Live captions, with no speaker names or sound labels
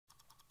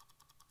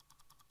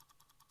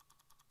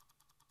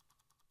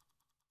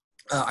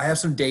I have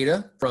some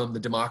data from the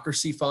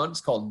Democracy Fund.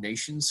 It's called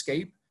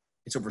Nationscape.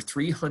 It's over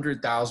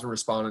 300,000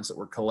 respondents that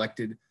were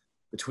collected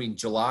between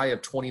July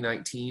of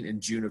 2019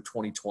 and June of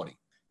 2020.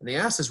 And they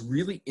asked this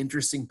really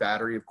interesting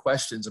battery of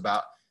questions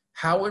about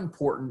how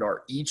important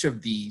are each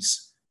of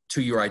these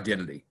to your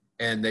identity.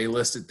 And they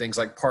listed things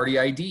like party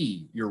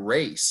ID, your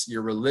race,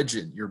 your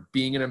religion, your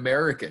being an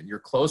American, your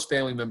close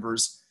family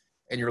members,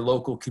 and your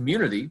local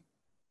community.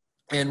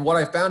 And what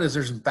I found is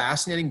there's some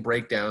fascinating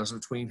breakdowns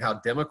between how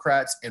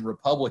Democrats and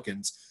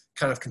Republicans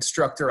kind of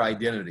construct their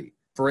identity.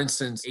 For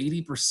instance,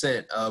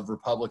 80% of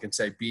Republicans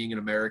say being an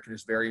American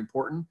is very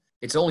important.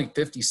 It's only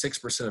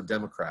 56% of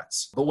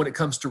Democrats. But when it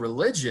comes to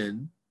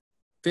religion,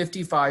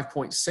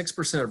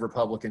 55.6% of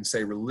Republicans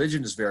say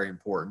religion is very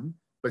important,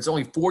 but it's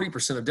only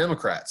 40% of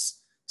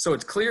Democrats. So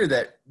it's clear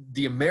that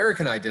the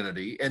American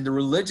identity and the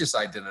religious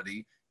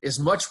identity is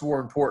much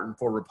more important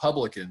for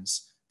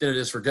Republicans than it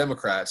is for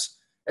Democrats.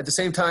 At the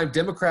same time,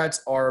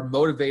 Democrats are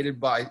motivated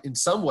by, in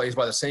some ways,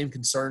 by the same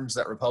concerns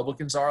that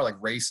Republicans are,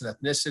 like race and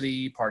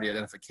ethnicity, party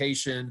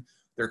identification,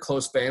 their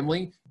close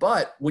family.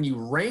 But when you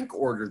rank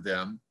order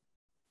them,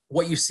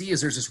 what you see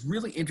is there's this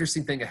really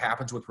interesting thing that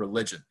happens with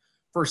religion.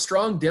 For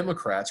strong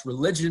Democrats,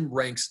 religion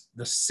ranks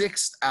the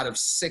 6th out of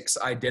 6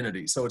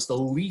 identities, so it's the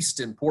least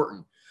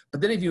important. But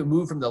then if you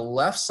move from the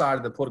left side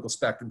of the political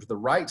spectrum to the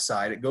right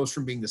side, it goes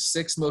from being the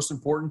 6th most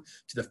important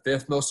to the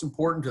 5th most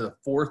important to the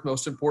 4th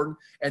most important.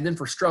 And then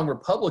for strong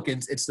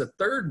Republicans, it's the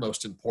 3rd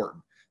most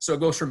important. So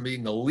it goes from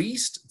being the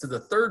least to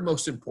the 3rd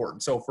most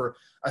important. So for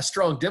a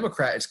strong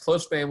Democrat, it's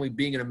close family,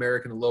 being an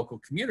American, and local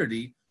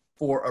community.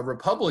 For a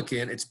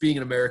Republican, it's being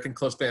an American,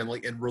 close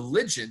family, and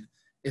religion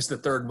is the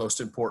 3rd most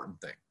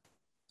important thing.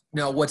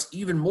 Now, what's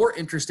even more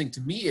interesting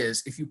to me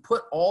is if you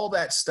put all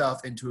that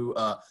stuff into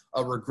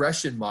a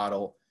regression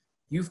model,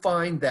 you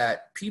find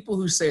that people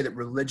who say that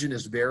religion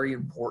is very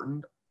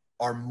important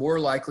are more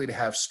likely to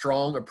have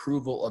strong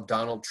approval of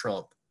Donald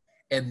Trump.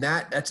 And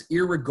that's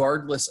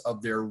irregardless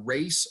of their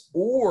race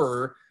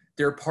or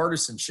their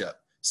partisanship.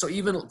 So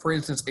even, for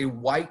instance, a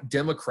white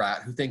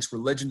Democrat who thinks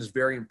religion is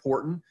very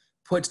important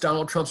puts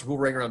Donald Trump's approval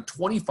rating around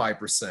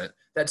 25%.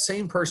 That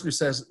same person who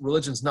says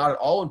religion is not at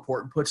all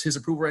important puts his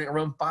approval rating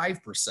around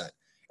 5%.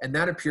 And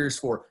that appears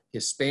for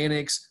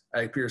Hispanics,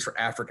 it appears for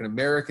African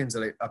Americans,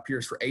 it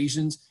appears for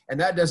Asians. And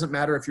that doesn't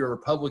matter if you're a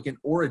Republican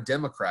or a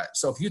Democrat.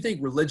 So if you think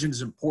religion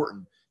is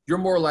important, you're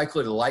more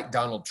likely to like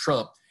Donald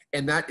Trump.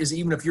 And that is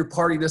even if your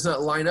party does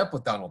not line up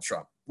with Donald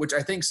Trump, which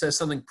I think says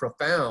something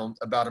profound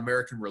about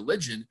American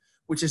religion,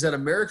 which is that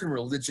American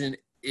religion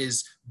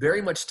is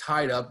very much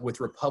tied up with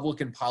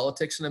Republican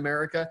politics in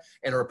America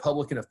and a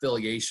Republican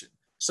affiliation.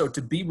 So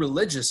to be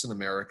religious in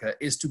America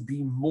is to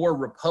be more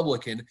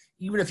Republican,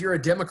 even if you're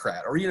a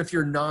Democrat or even if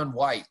you're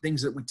non-white,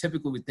 things that we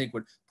typically would think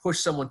would push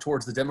someone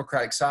towards the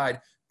Democratic side.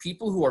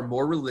 People who are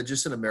more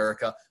religious in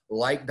America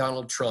like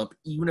Donald Trump,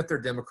 even if they're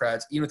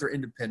Democrats, even if they're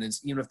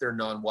independents, even if they're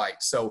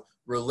non-white. So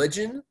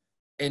religion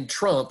and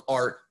Trump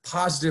are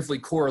positively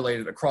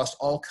correlated across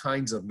all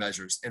kinds of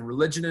measures. And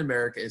religion in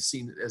America is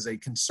seen as a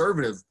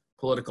conservative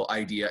political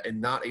idea and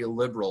not a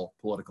liberal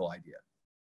political idea.